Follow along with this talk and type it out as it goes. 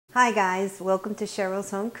Hi guys, welcome to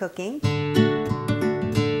Cheryl's Home Cooking.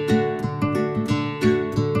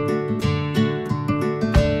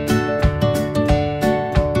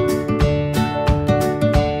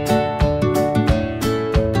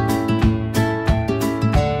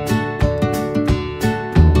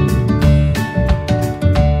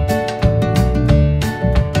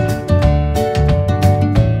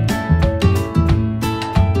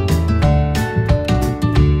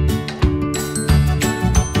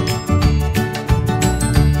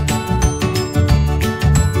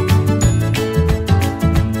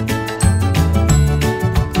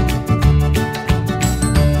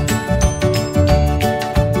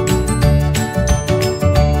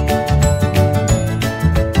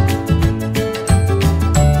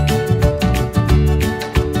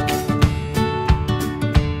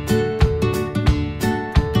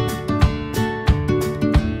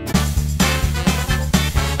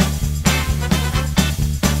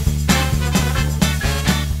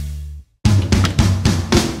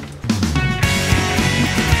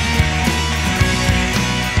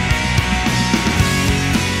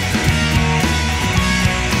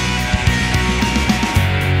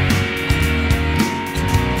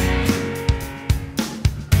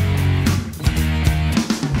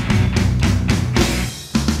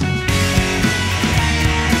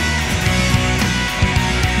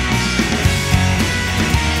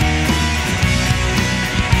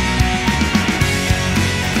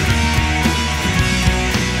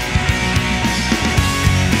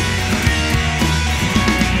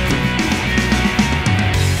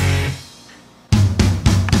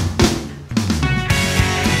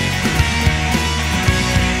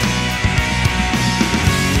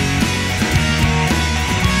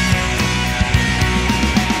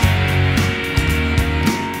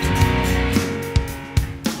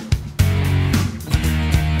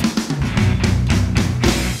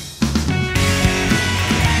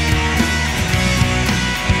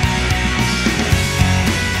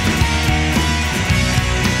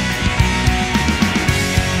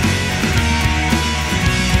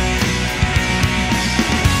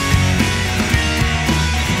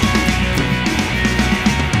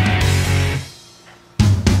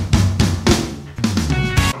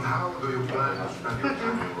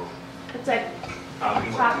 It's like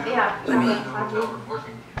top, yeah.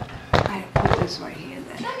 I put this right here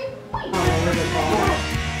then. Oh, look at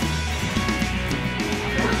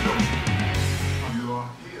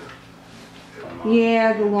that.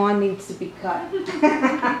 Yeah, the lawn needs to be cut.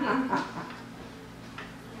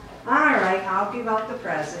 All right, I'll give out the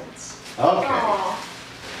presents. Okay. Aww.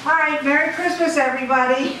 All right, Merry Christmas,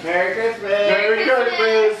 everybody. Merry Christmas. Merry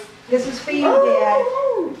Christmas. This is for you, Dad.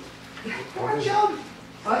 Good job.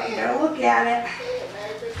 Oh, you gotta look at it.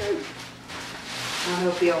 I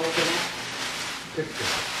hope you'll open it.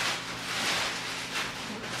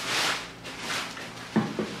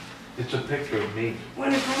 It's a picture of me.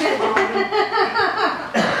 When it comes to Robin. Yeah.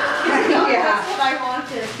 Yeah. That's what I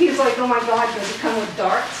wanted. He's like, oh my God, does it come with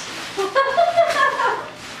darts?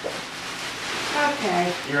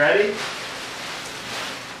 Okay. You ready?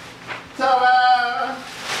 Ta-da!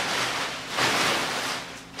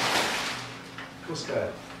 What's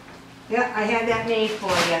that? Yeah, I had that made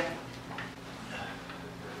for you.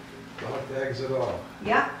 Dog tags it all.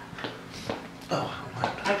 Yeah, Oh,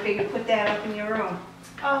 I figured put that up in your room.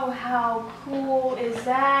 Oh, how cool is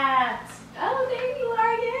that? Oh, there you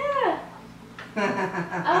are, yeah.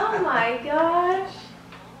 Oh my gosh.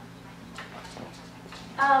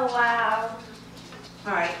 Oh, wow.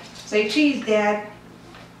 All right, say cheese, Dad.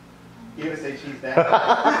 You gonna say cheese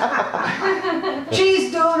that?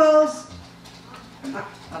 Cheese doodles.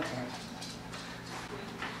 Okay.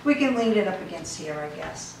 We can lean it up against here, I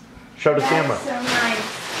guess. Show the That's camera. so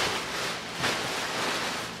nice.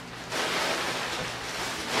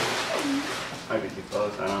 Might be too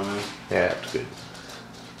close, I don't know. Yeah, that's good.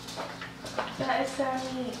 That is so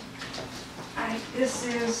neat. All right, this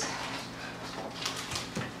is.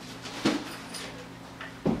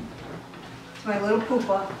 It's my little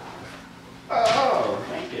poopa. Oh,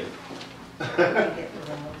 thank you. Let me get rid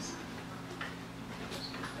of those.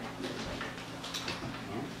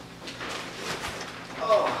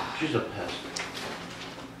 Oh, she's a pest.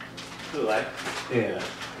 Who, like? Yeah.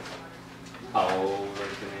 Oh,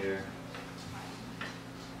 originator.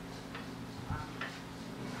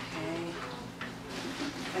 Okay.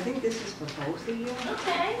 I think this is for both of you.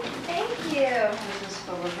 Okay, thank you. This is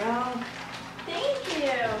for Lavelle. Thank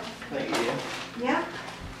you. Thank you. Yeah.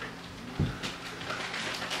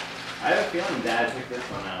 I have a feeling Dad picked this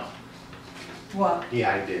one out. What?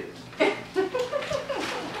 Yeah, I did.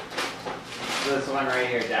 This one right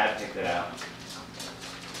here, Dad picked it out.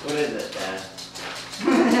 What is it, Dad?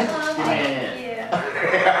 Thank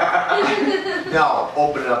you. No,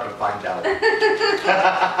 open it up and find out.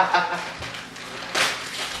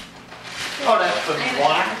 Oh, that's for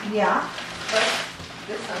what? Yeah.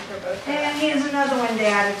 This one for both. And here's another one,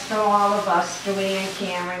 Dad. It's for all of us, Joanne,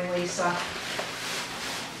 Cameron, Lisa.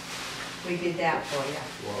 We did that for you.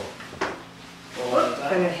 Whoa. Well, what is I'm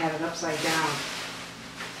that? gonna have it upside down.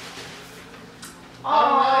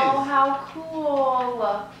 Oh, how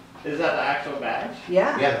cool. Is that the actual badge?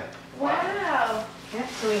 Yeah. Yeah. Wow. Yeah,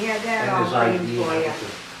 so we had that And all his framed ID. for you.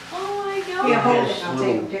 Oh my Here, god. hold Yes, it, and I'll take a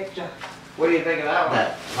little- picture. What do you think of that one?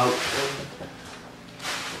 That pouch.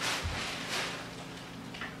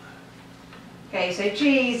 Okay, say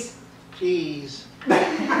cheese. Cheese. All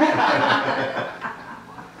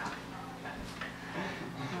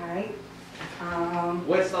right.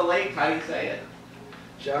 What's the lake? How do you say it?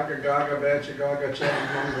 Shaka gaga bacha gaga chaka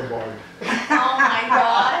munga boy. Oh my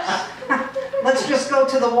gosh. Let's just go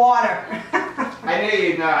to the water. I knew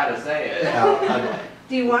you'd know how to say it.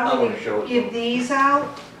 Do you want I me wanna show to it give to these out?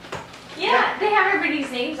 Yeah, they have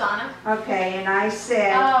everybody's names on them. Okay, and I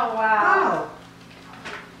said, Oh wow. oh,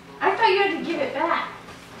 I thought you had to give it back.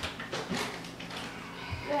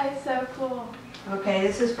 That is so cool. okay,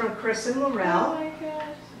 this is from Chris and Oh Laurel. my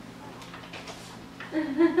gosh.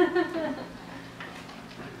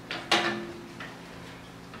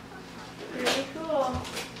 Really cool.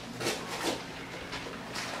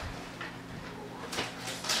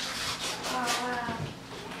 Oh wow.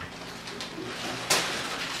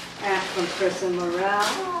 That's from Chris and Laurel.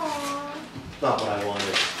 Aww. Not what I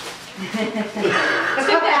wanted.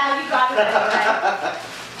 Too bad you got it anyway.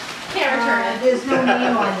 Can't return it. There's no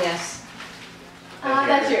name on this.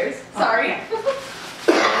 That's yours. Sorry.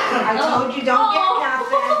 I told you don't get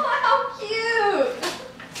nothing. How cute.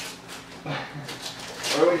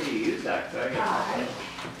 Where would you use that? 'Cause I get Alright.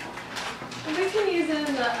 We can use it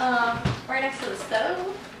in the right next to the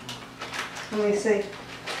stove. Let me see.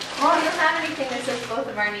 Well, you don't have anything that says both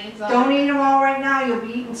of our names on Don't it. eat them all right now, you'll be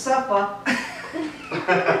eating supper.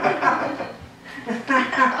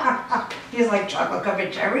 He's like chocolate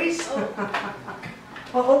covered cherries.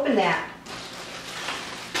 Well, open that.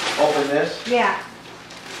 Open this. Yeah.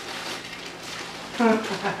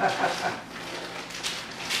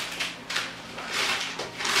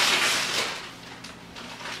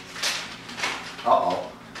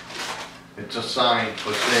 Uh-oh. It's a sign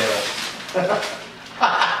for sale.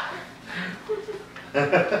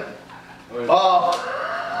 What is Oh.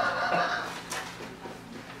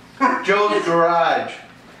 Joe's garage,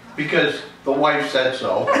 because the wife said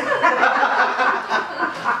so.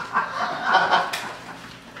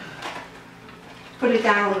 Put it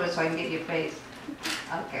down a little bit so I can get your face.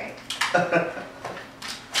 Okay.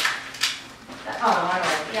 Oh, all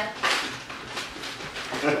right. Yeah.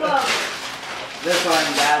 Well, This one,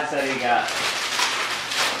 Dad said he got.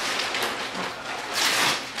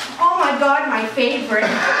 Oh my God, my favorite.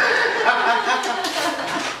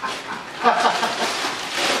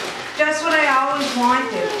 Just what I always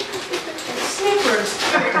wanted. Snickers.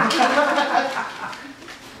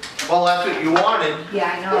 Well, that's what you wanted.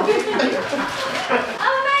 Yeah, I know.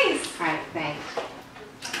 oh, nice. All right, thanks.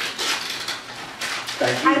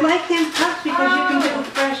 Thank I you. like them cups because you can do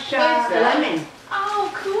fresh Thanks, Dad. lemon. Oh,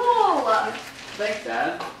 cool. Thanks,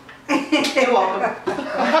 Dad. You're welcome.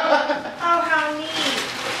 Oh, how neat.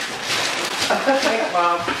 Thanks,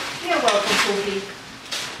 Mom. You're welcome, Pookie.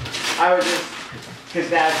 I was just, because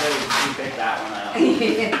Dad said you picked that one out.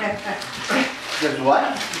 Just what?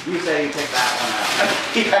 You said you picked that one out.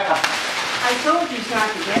 Yeah. I told you not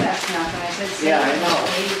to get us nothing. I said, save Yeah, I it for know.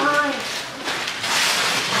 baby. Fine.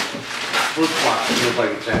 Flip flop feels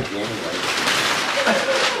like it's empty anyway.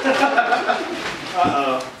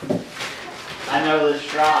 Uh-oh. I know the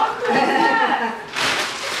straw.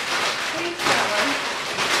 Thanks, Trevor.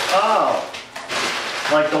 Oh.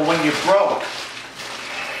 Like the one you broke.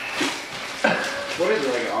 What is it,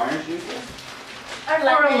 like orange juice? Or Or a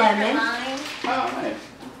lemon. lemon. Lime. Oh, nice.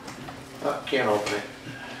 Oh, can't open it.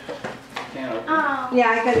 Can't open. Oh, Yeah,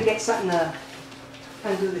 I gotta get something to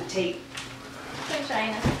undo the tape. from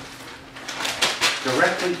China.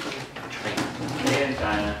 Directly from China. Made in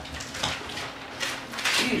China.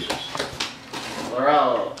 Jesus.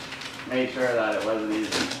 Laurel made sure that it wasn't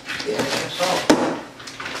easy. Yeah, I guess so.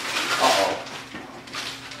 Uh-oh.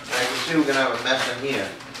 I can see we're gonna have a mess in here.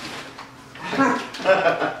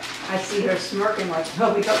 I see her smirking like,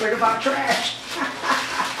 oh, we got rid of our trash.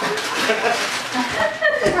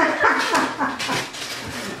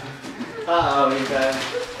 Uh-oh, he said.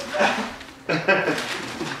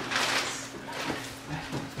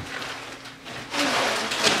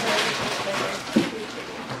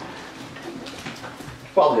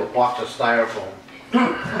 Probably a box of styrofoam.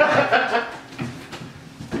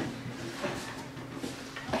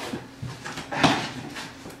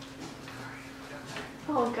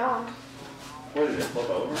 Oh god. What did it flip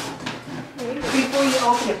over? Maybe. Before you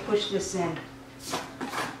open it, push this in.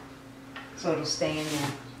 So it'll stay in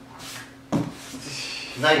there.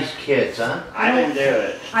 Nice kids, huh? I didn't do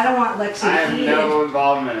it. I don't want Lexi I have to eat no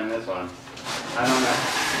involvement in this one. I don't know.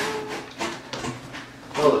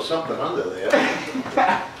 Oh, there's something under there.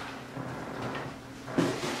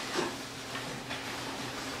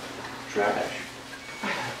 Trash.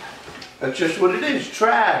 That's just what it is,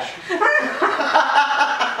 trash.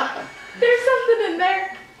 There's something in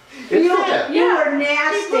there. It's You, there. you are Keep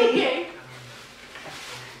nasty. looking.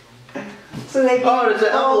 So they Oh, there's an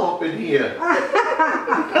envelope in here.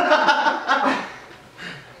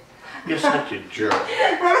 You're such a jerk.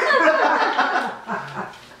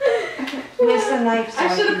 Where's the knife? So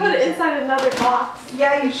I should have can put it use inside another box.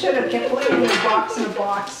 Yeah, you should have kept putting it in a box in a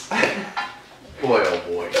box. Boy, oh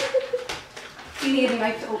boy. You need a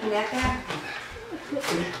knife to open that bag?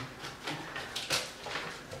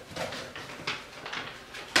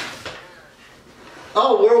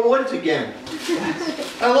 Oh, we're woods again.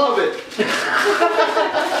 I love it.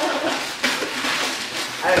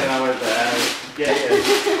 I don't know what that is. Yeah,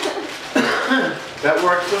 That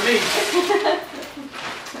works for me.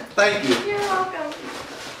 Thank you. You're welcome.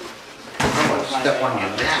 I'm gonna step on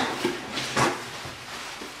your neck.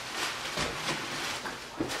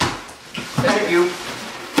 Thank you.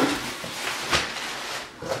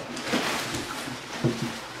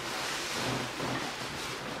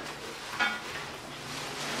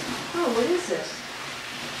 Oh, what is this?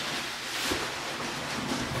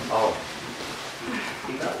 Oh.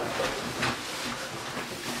 You got one.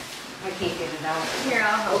 I can't get it out. Here,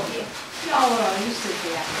 I'll help you. No, you sit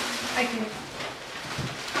there. I can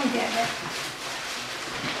get it.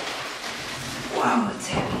 Wow, it's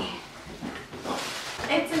heavy.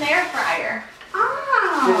 It's an air fryer.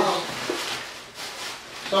 Oh!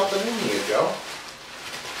 Something in here, Joe.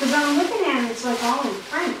 Because I'm looking at it, it's like all in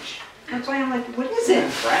French. That's why I'm like, what is it's it?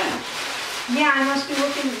 French. Yeah, I must be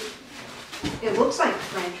looking, it looks like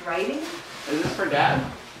French writing. Is this for Dad?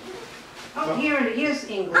 Oh, here it is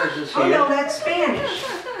English. Is this Oh, no, here? that's Spanish.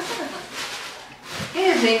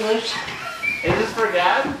 Here's English. Is this for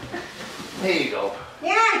Dad? There you go.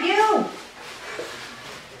 Yeah, you.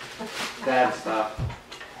 Dad stuff.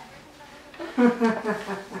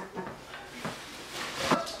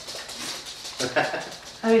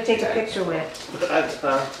 I'm gonna take a picture with. Dad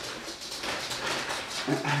stuff.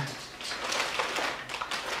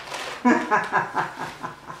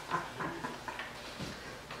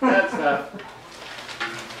 Dad stuff.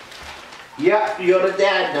 Yeah, you're the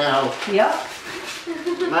dad now. Yep.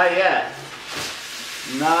 Not yet.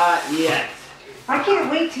 Not yet. I can't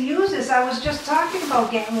wait to use this. I was just talking about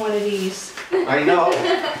getting one of these. I know.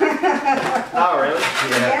 Oh, really?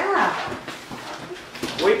 Yeah.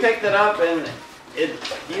 Yeah. We picked it up and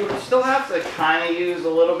you still have to kind of use a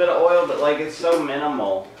little bit of oil, but like it's so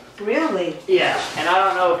minimal. Really? Yeah. And I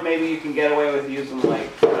don't know if maybe you can get away with using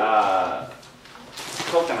like coconut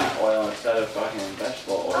oil instead of fucking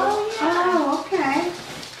vegetable oil. Oh, yeah. Oh, okay.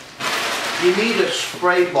 You need a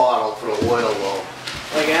spray bottle for the oil though.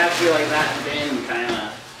 Like it has to be like that thin, kind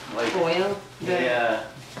of like. Oil? Yeah.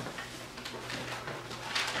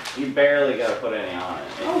 You barely gotta put any on it.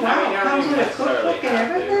 Oh, wow. I mean, you don't Comes even with a necessarily cookbook and have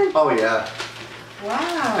to. everything? Oh yeah.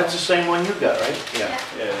 Wow. That's the same one you got, right? Yeah.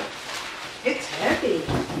 Yeah. It's heavy.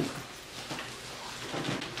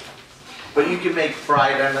 But you can make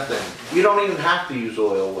fried anything. You don't even have to use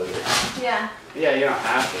oil with it. Yeah. Yeah, you don't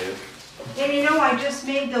have to. And you know, I just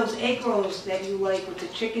made those egg rolls that you like with the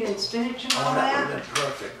chicken and spinach and all Oh, that that. would have been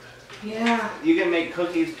perfect. Yeah. You can make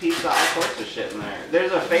cookies, pizza, all sorts of shit in there.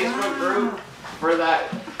 There's a Facebook group for that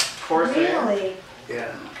course there. Really?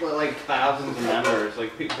 Yeah. With like thousands of members.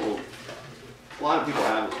 Like people, a lot of people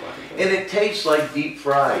have this fucking thing. And it tastes like deep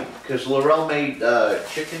fried, because Laurel made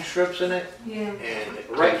chicken strips in it. Yeah. And it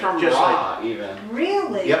Right from just raw, even.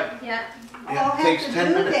 Really? Yep. Yeah. I'll Yeah. have It takes to 10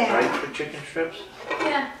 do minutes, that. right, for chicken strips?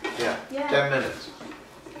 Yeah. Yeah. Yeah. 10 minutes.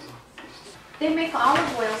 They make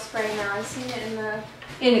olive oil spray now. I've seen it in the.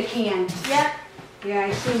 In a can. Yep. Yeah,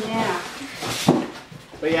 I seen that.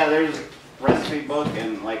 But yeah, there's a recipe book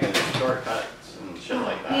and like a shortcuts and shit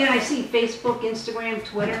like that. Yeah, I see Facebook, Instagram,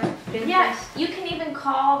 Twitter, Pinterest. Yeah, you can even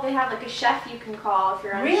call. They have like a chef you can call if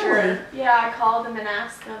you're unsure. Really? Yeah, I called them and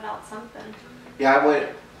asked them about something. Yeah, I went,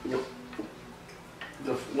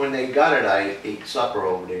 when they got it, I ate supper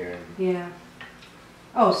over there. And Yeah.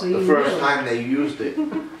 Oh, so you the first knew. time they used it.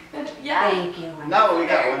 Yeah. Thank you. No, we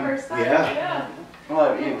got Very one. first time. Yeah. Yeah.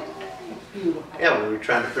 Well, you. beautiful. Yeah, we were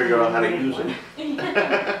trying to figure out how to use it.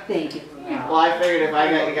 Thank you. Well, I figured if I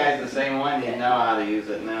got you guys the same one, you'd know how to use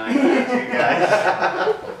it. Now I got you guys.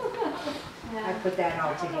 I put that all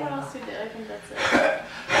What together. else we did? I think that's it.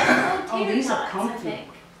 Oh, Tater these are tots, comfy. I think.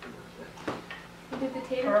 We did the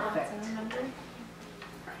tater tots, Perfect. I remember.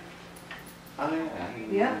 Oh, yeah.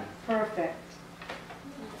 Yep, perfect.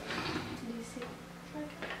 Did you see?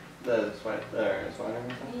 The sweater or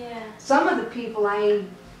something? Yeah. Some of the people, I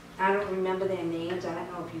don't remember their names. I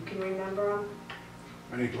don't know if you can remember them.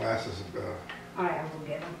 I need glasses. All right, I will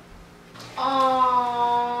get them.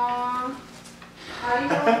 Aww. How do you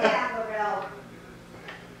know that, Lorel?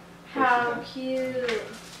 How cute.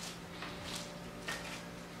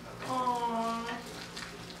 Aww.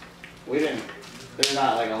 We didn't. There's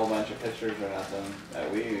not like a whole bunch of pictures or nothing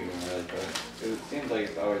that we even really took. It seems like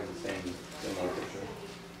it's always the same similar picture.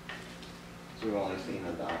 So we've only seen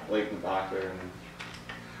the doctor and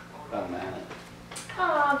done that.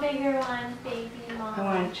 Aw, bigger one, baby mom. I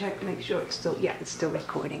want to check, make sure it's still, yeah, it's still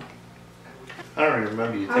recording. I don't even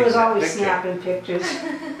remember you I taking was that always picture. snapping pictures.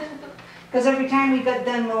 Because every time we got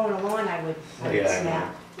done mowing the lawn, I would Yeah, I know.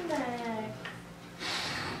 snap. Nice.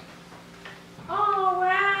 Oh,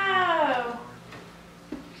 wow.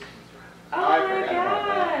 I Oh my forgot about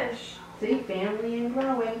that. gosh. See, family and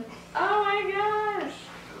growing. Oh my gosh.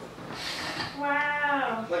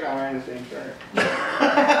 Wow. It's like I'm wearing the same shirt.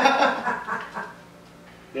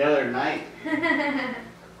 The other night,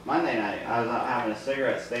 Monday night, I was out having a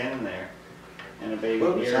cigarette standing there, and a baby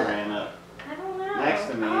What was deer that? ran up I don't know. next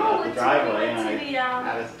to me Oh, at the it's driveway, when we and went I to the,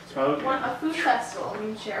 had a smoke. a food festival, I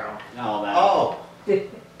mean Cheryl. And all that. Oh,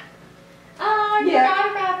 Oh, I Yeah.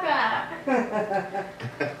 forgot about that.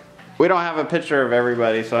 We don't have a picture of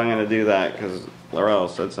everybody, so I'm gonna do that because Laurel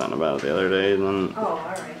said something about it the other day, and then Oh, all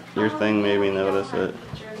right. your thing made me We don't notice have a it.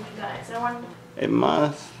 picture of you guys. I wanted It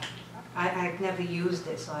must. I've never used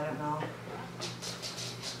it, so I don't know.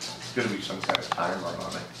 there's gonna be some kind of timer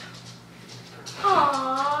on it.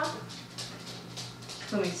 Aww.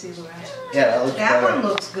 Let me see, Lorel. Yeah, that looks That better. one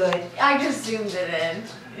looks good. I just zoomed it in.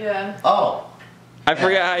 Yeah. Oh. I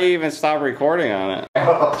forget how you even stopped recording on it.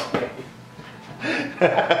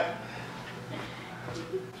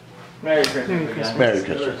 Merry Christmas again. Merry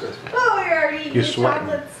Christmas. Oh, we already eating You're the sweating.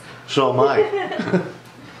 chocolates. So am I.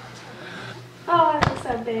 Oh, that looks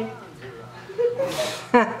so big.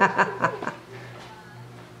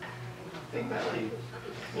 Think that you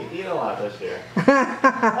eat a lot this year. A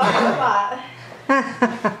lot.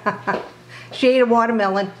 Shade of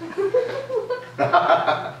watermelon.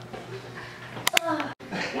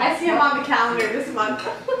 I see him on the calendar this month.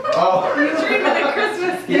 Oh. He's dreaming of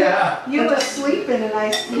Christmas. Yeah. You were sleeping and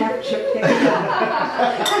I snapped your picture.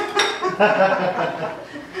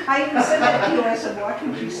 I even said that to you. I said, watch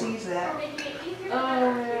when she sees that.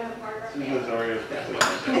 Oh, yeah. Susan's Oreos.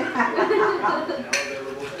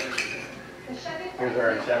 Here's her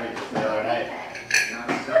and Chevy just the other night.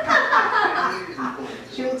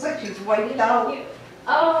 She looks like she's wiped out.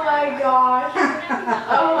 Oh my gosh.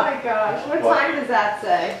 Oh my gosh. What time does that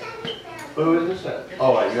say? Who is this at?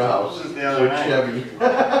 Oh, at your house. This is the other With night. Chevy.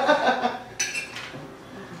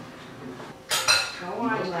 Go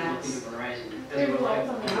on, Lex. There's loads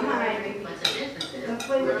of Come on. Go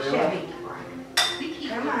play with Chevy.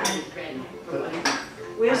 Come on.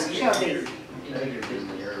 Where's Chubby?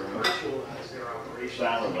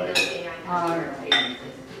 Salad later. All right.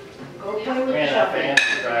 Go play with Man, that Chubby. fan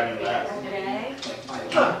was driving me nuts.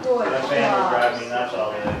 Good boy, That fan was Charles. driving me nuts all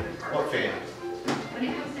day. What fan?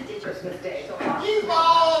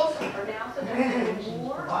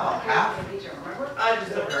 Wow, half? I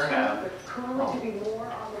just took her half.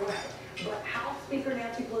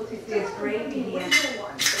 There's gravy here.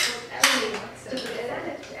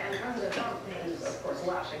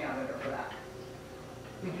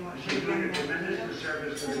 Did you want to She's doing a tremendous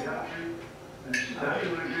service for the country, and she's not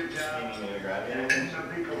doing a good You job. need me to grab you And anything? some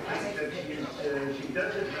people think that she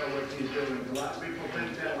doesn't know what she's doing. A lot of people think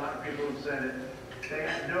that, a lot of people have said it. They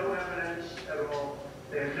have no evidence at all.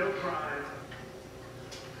 They have no crime.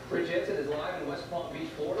 Rich Jensen is live in West Palm Beach,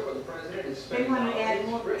 Florida, where the president is They spending want to add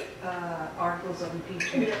holidays. more Rich. articles of Good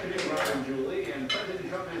impeachment. afternoon, Robin, Julie, and President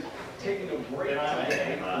Trump is taking a break They don't have today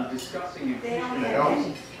anything left. from discussing They don't impeachment. have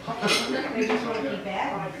any. They just want to keep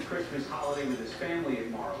adding. Private Christmas holiday with his family at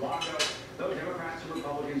Mar-a-Lago. Though Democrats and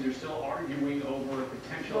Republicans are still arguing over a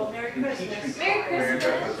potential Well, Merry Christmas. impeachment. Merry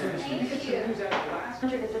trial. Christmas. You get some news out of last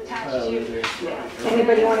year.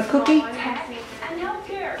 Anybody want a cookie? And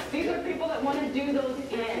healthcare. These are people that want to do those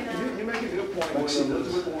things. You make a good point. When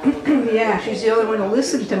Elizabeth Warren was Yeah, she's the only one who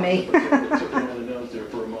listened to me. took one of the notes there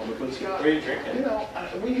for a moment. But Scott, What are you drinking? you know,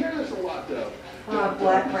 we hear this a lot though.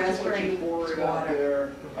 Black raspberry For it out water.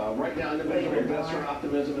 there. Right now, individual Flavored investor water.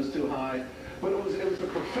 optimism is too high. But it was a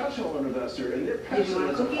professional investor, and their Did you want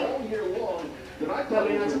a pessimism cookie? all year long that I thought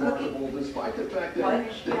Nobody was wants a cookie? remarkable, despite the fact that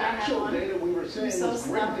What? the actual data we were saying so was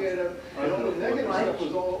great stuffed. data, and all the negative What? stuff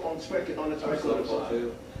was all on the speculative Political side.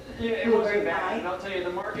 too. Yeah, it wasn't bad, and I'll tell you,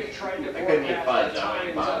 the market tried to I couldn't eat forecast fudge, at I times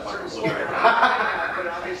would buy a certain bucket of slowdown, but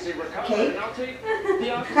obviously recovered. Cake? And I'll take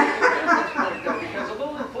the opposite point though, because a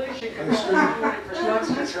little inflation can cause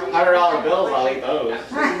 20% disruption. $100 bills, I'll eat those.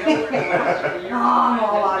 Absolutely nowhere in the last couple years. Oh, I'm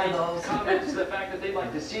all Has out of made those. Comments to the fact that they'd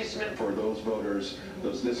like to see some For those voters,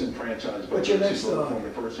 those disenfranchised What's voters your who next voted thought?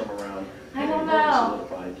 for me first time around. I and don't they voted know.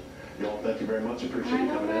 solidified. Y'all, thank you very much, appreciate I you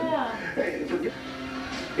don't coming in. know. Hey, forget.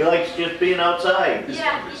 He likes just being outside.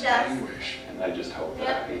 Yeah, he does. And I just hope Yep.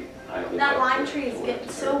 that I live That up lime to- tree is to what getting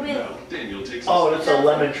it's so there. big. No, Daniel takes Oh, it's a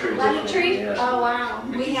lemon tree. Lemon tree? Yeah. Oh, wow.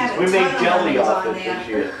 We had a We ton made of jelly lemons off on it there. this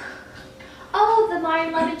year. Oh, the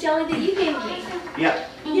lemon jelly that you gave me. Yeah.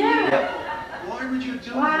 Yeah. Why would you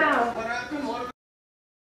do Wow.